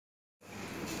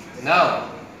Now,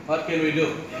 what can we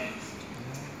do?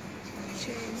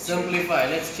 Simplify.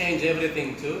 Let's change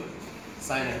everything to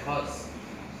sine and cos.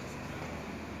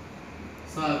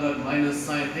 So I got minus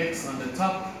sine x on the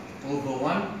top over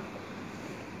 1.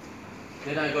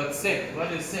 Then I got sec.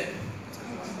 What is sec?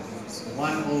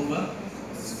 1 over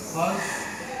cos.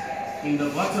 In the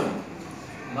bottom,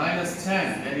 minus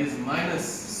tan. That is minus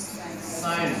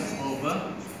sine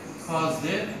over cos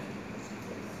there.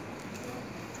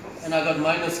 And I got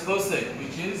minus cosec,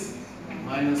 which is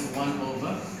minus 1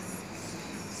 over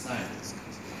sine.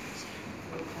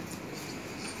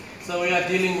 So we are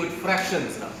dealing with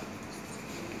fractions now.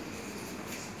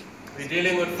 We're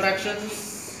dealing with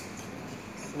fractions.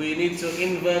 We need to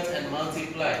invert and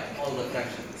multiply all the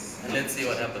fractions. And let's see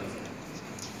what happens.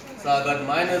 So I got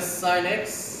minus sine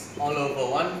x all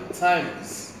over 1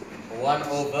 times 1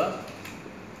 over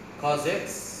cos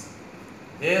x.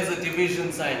 There's a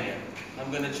division sign here. I'm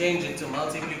going to change it to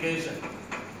multiplication.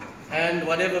 And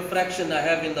whatever fraction I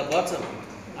have in the bottom,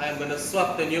 I'm going to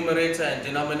swap the numerator and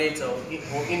denominator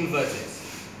or invert it.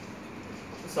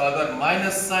 So I got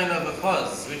minus sine over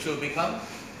cos, which will become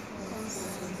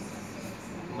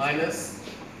minus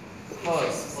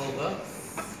cos over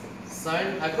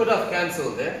sine. I could have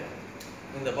cancelled there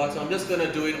in the bottom. I'm just going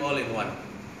to do it all in one.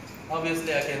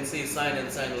 Obviously I can see sine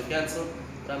and sine will cancel,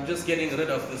 but I'm just getting rid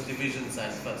of this division sign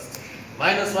first.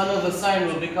 Minus 1 over sine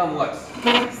will become what?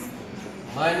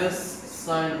 Minus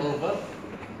sine over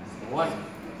 1.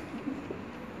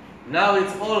 Now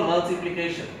it's all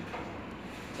multiplication.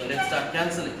 So let's start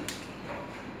cancelling.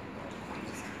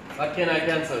 What can I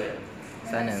cancel here?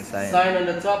 Sine and sine. Sine on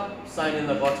the top, sine in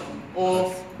the bottom.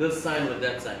 Or this sine with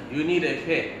that sine. You need a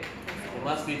pair. There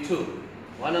must be 2.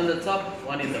 1 on the top,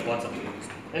 1 in the bottom.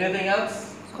 Anything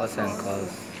else? Cos and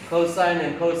cos. Cosine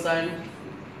and cosine.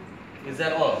 Is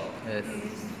that all? Yes.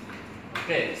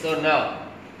 Okay, so now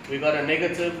we got a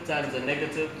negative times a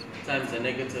negative times a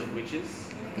negative, which is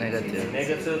Negative.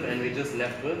 negative, and we just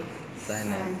left with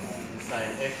Sine x.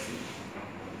 sine x.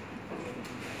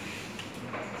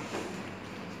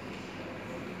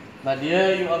 But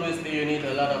here you need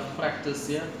a lot of practice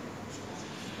here.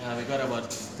 We got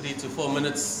about 3 to 4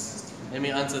 minutes. Let me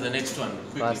answer the next one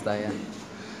quickly. Faster, yeah.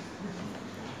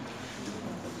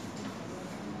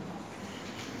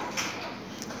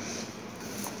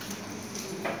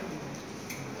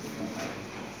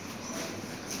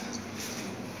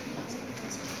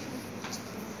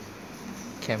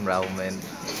 Camera woman.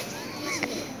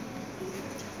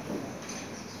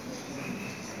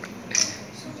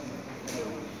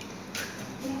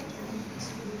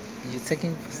 You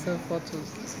taking still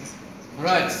photos?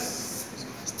 Right.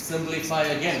 Simplify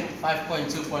again.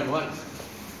 5.2.1.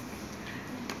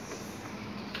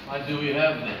 What do we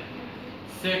have there?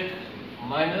 Sec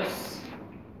minus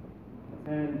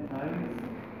 10 times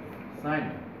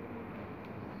sine.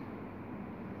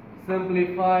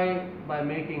 Simplify by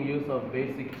making use of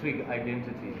basic trig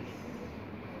identities.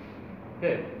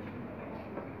 Okay.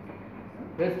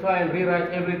 Let's try and rewrite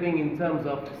everything in terms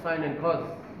of sine and cos.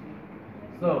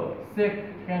 So, sec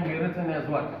can be written as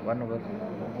what? 1 over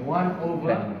 1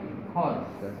 over cos.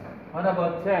 What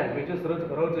about tan? We just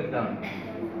wrote it down.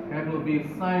 That will be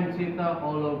sine theta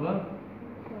all over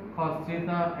cos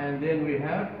theta, and then we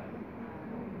have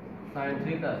sine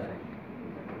theta.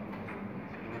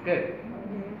 Okay.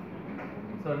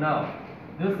 So now,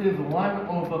 this is 1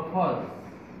 over cos.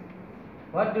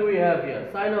 What do we have here?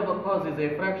 Sine over cos is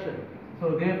a fraction.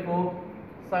 So therefore,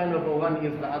 sine over 1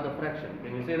 is the other fraction.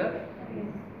 Can you see that?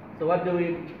 So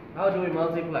how do we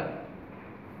multiply?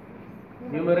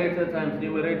 Numerator times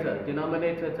numerator,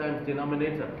 denominator times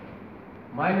denominator.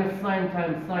 Minus sine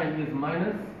times sine is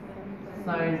minus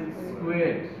sine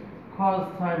squared.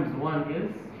 Cos times 1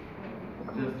 is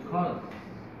just cos.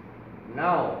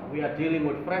 Now we are dealing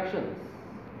with fractions.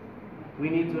 We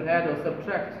need to add or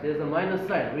subtract. There's a minus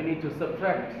sign. We need to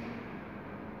subtract.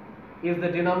 Is the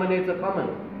denominator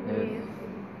common? Yes.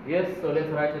 Yes, so let's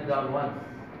write it down once.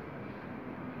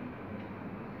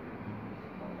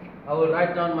 I will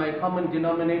write down my common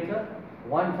denominator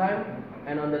one time,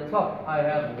 and on the top I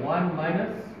have 1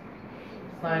 minus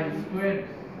sine squared.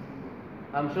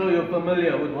 I'm sure you're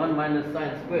familiar with 1 minus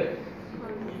sine squared.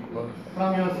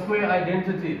 From your square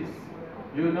identities,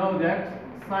 you know that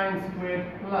sine squared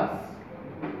plus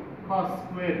cos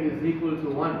squared is equal to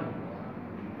 1.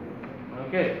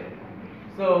 Okay,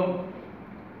 so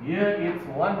here it's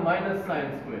 1 minus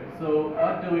sine squared. So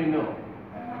what do we know?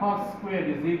 Cos squared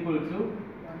is equal to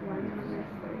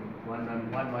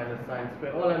 1 minus sine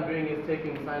squared. All I'm doing is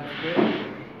taking sine squared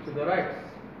to the right.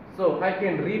 So I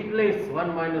can replace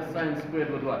 1 minus sine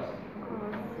squared with what?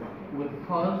 With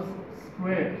cos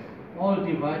squared. all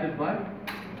divided by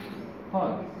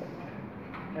cos.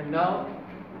 And now,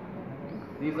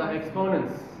 these are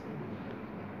exponents.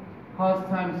 Cos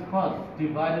times cos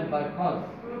divided by cos.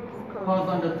 Cos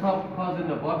on the top, cos in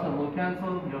the bottom will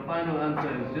cancel. Your final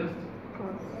answer is just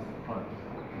cos.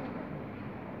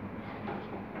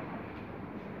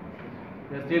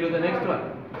 Let's deal with the next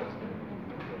one.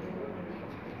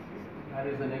 That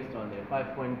is the next one there,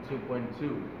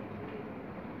 5.2.2.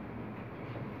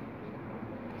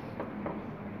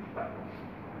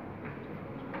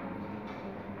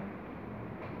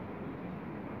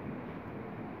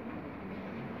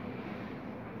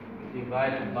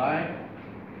 Divided by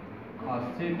cos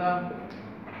theta.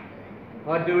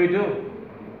 What do we do?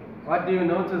 What do you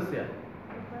notice here?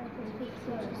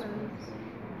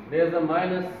 There's a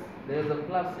minus, there's a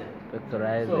plus here.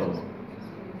 Factorize So,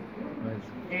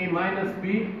 it. a minus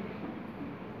b,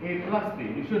 a plus b.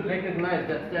 You should recognize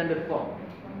that standard form.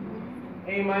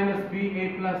 A minus b, a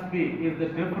plus b is the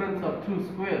difference of two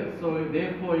squares. So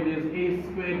therefore it is a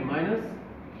squared minus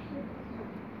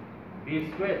b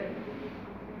squared.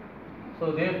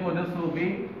 So therefore this will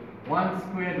be 1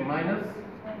 squared minus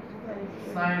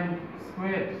sine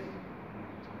squared.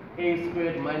 A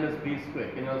squared minus b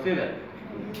squared. Can you all see that?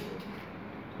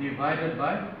 Divided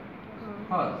by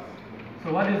cos.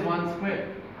 So what is 1 squared?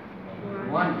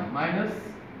 1 minus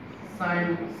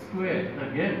sine squared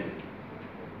again.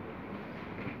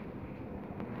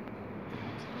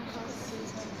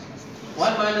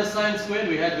 One minus sine squared,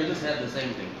 we just had the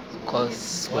same thing. Cos 1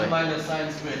 squared. minus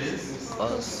sine squared is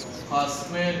Cos. cos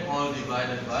squared all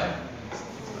divided by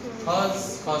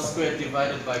cos. Cos squared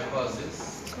divided by cos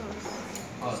is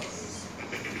cos.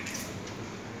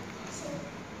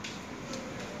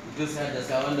 Just had this,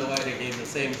 I wonder why they gave the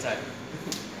same type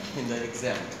in the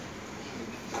exam.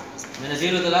 I'm going to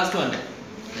deal with the last one then.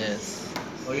 Yes.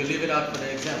 Or you leave it out for the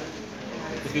exam,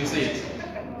 if you see it.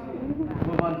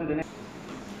 Move on to the next.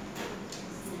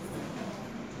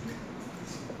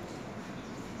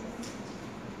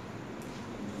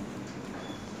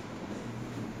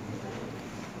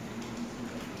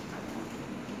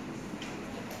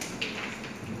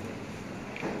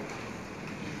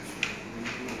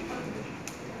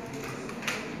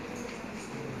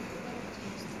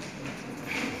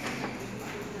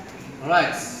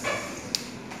 Alright.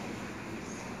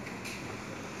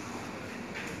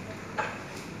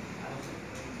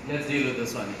 Let's deal with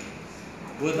this one.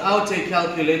 Without a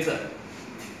calculator,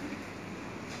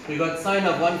 we got sine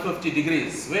of 150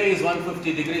 degrees. Where is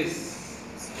 150 degrees?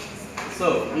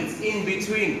 So it's in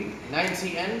between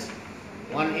 90 and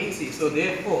 180. So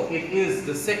therefore it is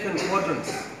the second quadrant.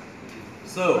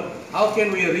 So how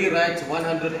can we rewrite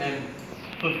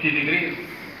 150 degrees?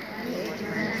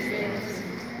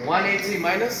 180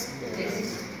 minus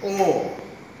or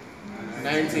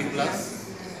 90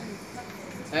 plus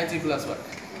 90 plus what?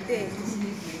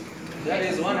 That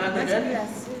is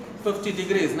 150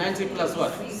 degrees. 90 plus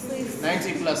what?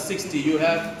 90 plus 60. You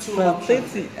have two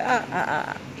options. It's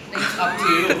up to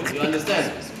you. You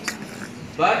understand?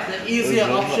 But the easier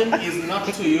option is not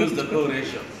to use the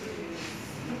co-ratio.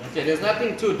 Okay, there's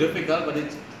nothing too difficult, but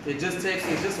it just takes,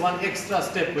 it's just one extra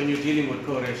step when you're dealing with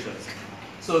co-ratios.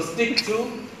 So stick to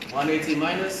 180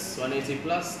 minus, 180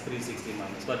 plus, 360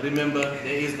 minus. But remember,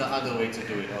 there is the other way to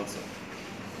do it also.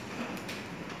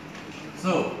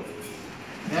 So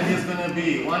that is going to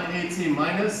be 180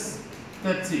 minus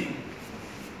 30.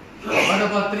 What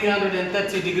about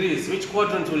 330 degrees? Which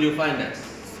quadrant will you find that?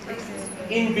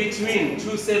 In between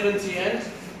 270 and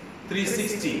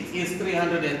 360 is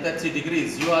 330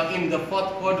 degrees. You are in the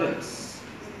fourth quadrant.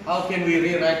 How can we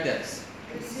rewrite that?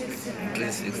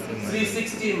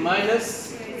 360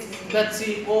 minus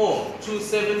 30 or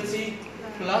 270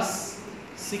 plus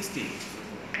 60.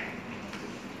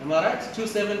 Am I right?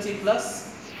 270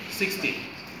 plus 60.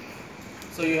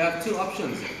 So you have two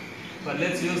options here. But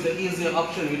let's use the easier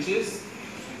option, which is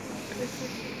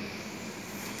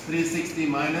 360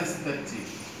 minus 30.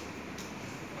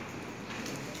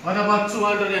 What about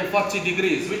 240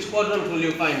 degrees? Which quadrant will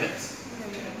you find that?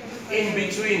 In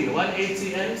between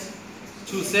 180 and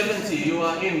 270, you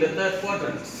are in the third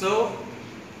quadrant. So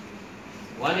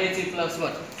 180 plus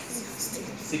what? 60.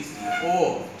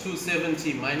 Or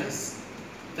 270 minus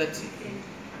 30.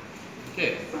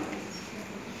 Okay.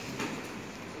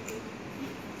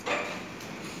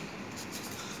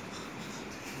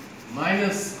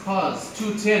 Minus cos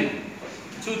 210.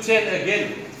 210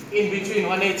 again in between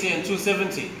 180 and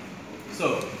 270.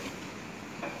 So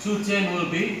 210 will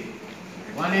be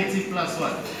 180 plus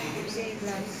what?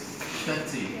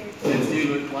 30. Let's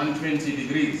deal with 120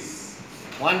 degrees.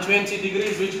 120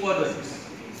 degrees, which quadrant?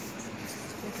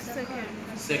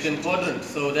 second quadrant.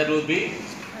 So that will be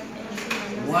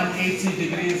 180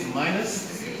 degrees minus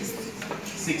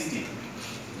 60.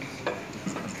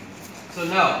 So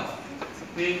now,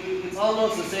 it's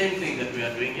almost the same thing that we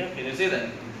are doing here. Can you see that?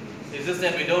 It's just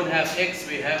that we don't have x,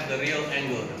 we have the real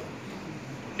angle.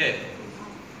 Okay.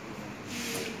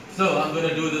 So I'm going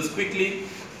to do this quickly.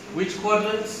 Which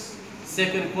quadrants?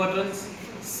 Second quadrant.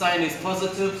 Sine is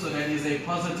positive, so that is a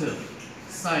positive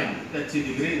sine 30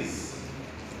 degrees.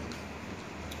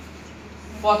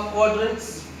 Fourth quadrant,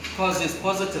 cos is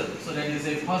positive, so that is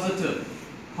a positive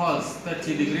cos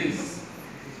 30 degrees.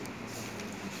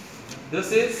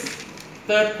 This is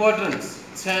third quadrant,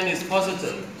 tan is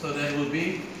positive, so that will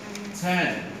be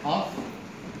tan of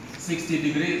 60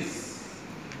 degrees.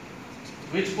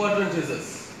 Which quadrant is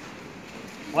this?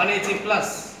 180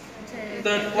 plus.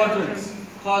 Third quadrant,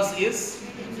 cos is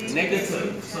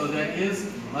negative, so that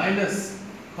is minus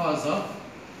cos of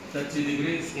 30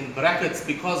 degrees in brackets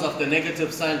because of the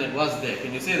negative sign that was there.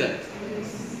 Can you see that?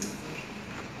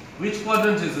 Which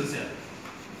quadrant is this here?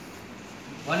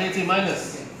 180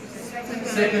 minus.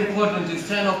 Second quadrant is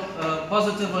tan of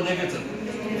positive or negative?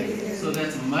 So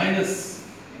that's minus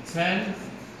tan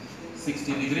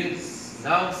 60 degrees.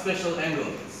 Now special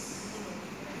angles.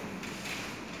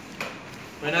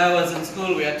 When I was in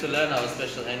school, we had to learn our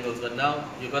special angles, but now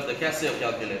you got the Casio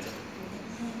calculator.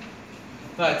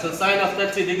 Right, so sine of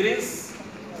 30 degrees,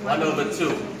 1 over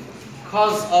 2.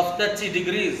 Cos of 30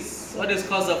 degrees, what is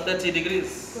cos of 30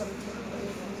 degrees?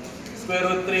 Square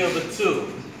root 3 over 2.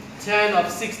 Tan of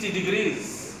 60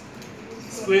 degrees,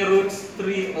 square root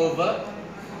 3 over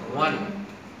 1.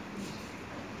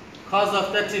 Cos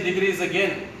of 30 degrees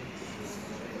again,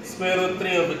 square root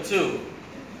 3 over 2.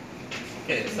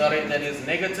 Okay, sorry, that is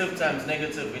negative times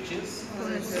negative, which is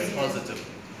positive.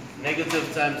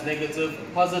 Negative times negative,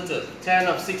 positive. Tan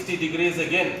of 60 degrees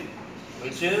again,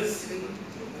 which is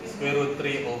square root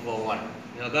 3 over 1.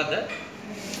 You all got that?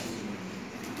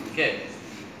 Okay,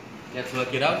 let's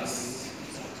work it out.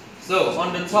 So,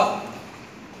 on the top,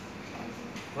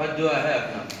 what do I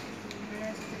have now?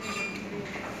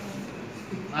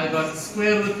 I got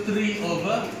square root 3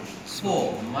 over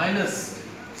 4 minus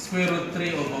square root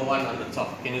 3 over 1 on the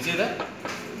top. Can you see that?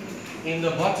 In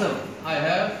the bottom, I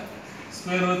have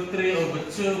square root 3 over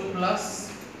 2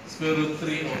 plus square root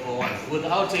 3 over 1.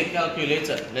 Without a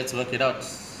calculator, let's work it out.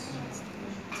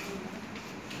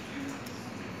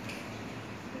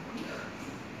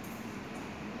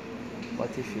 What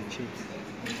if you cheat?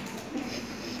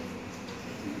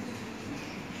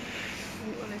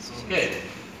 Okay,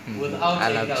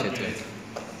 without a calculator.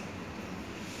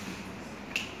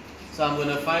 So I'm going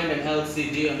to find an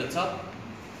LCD on the top,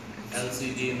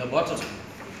 LCD in the bottom.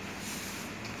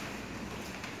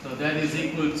 So that is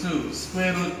equal to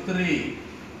square root 3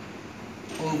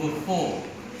 over 4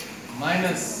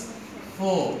 minus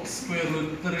 4 square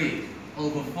root 3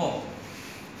 over 4.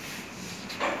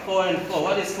 4 and 4.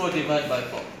 What is 4 divided by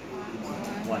 4?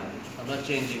 1. I'm not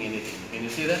changing anything. Can you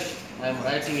see that? I'm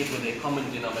writing it with a common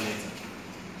denominator.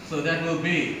 So that will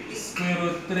be square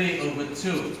root 3 over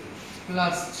 2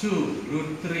 plus 2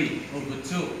 root 3 over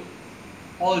 2.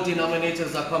 All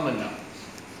denominators are common now.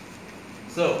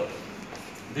 So,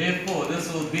 therefore,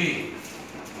 this will be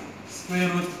square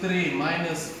root 3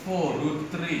 minus 4 root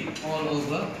 3 all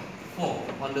over 4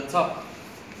 on the top.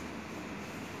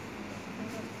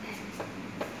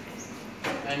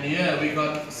 And here we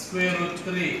got square root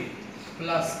 3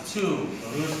 plus 2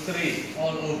 root 3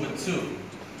 all over 2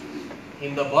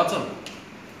 in the bottom.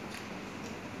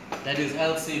 That is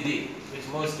LCD, which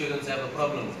most students have a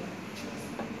problem with.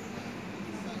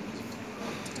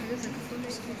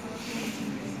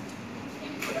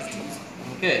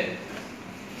 Okay,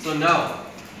 so now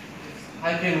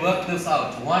I can work this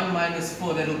out. 1 minus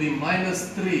 4, that will be minus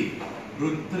 3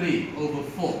 root 3 over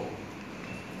 4.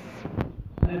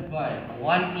 Divided by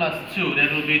 1 plus 2,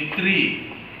 that will be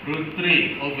 3 root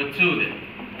 3 over 2 then.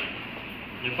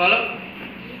 You follow?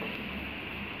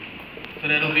 So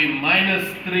that will be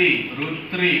minus 3 root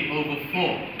 3 over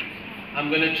 4. I'm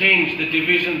going to change the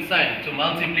division sign to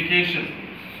multiplication.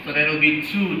 So that will be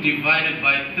 2 divided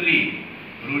by 3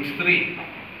 root 3.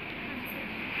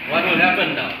 What will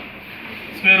happen now?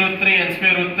 Square root 3 and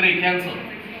square root 3 cancel.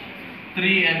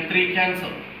 3 and 3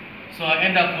 cancel. So I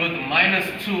end up with minus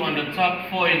 2 on the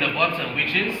top, 4 in the bottom,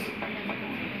 which is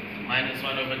minus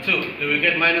 1 over 2. Do we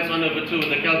get minus 1 over 2 with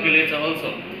the calculator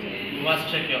also? You must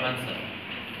check your answer.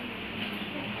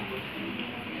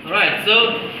 Alright,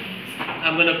 so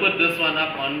I'm going to put this one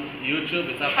up on YouTube.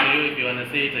 It's up to you if you want to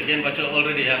see it again, but you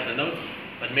already have the notes,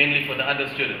 but mainly for the other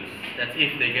students. That's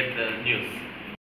if they get the news.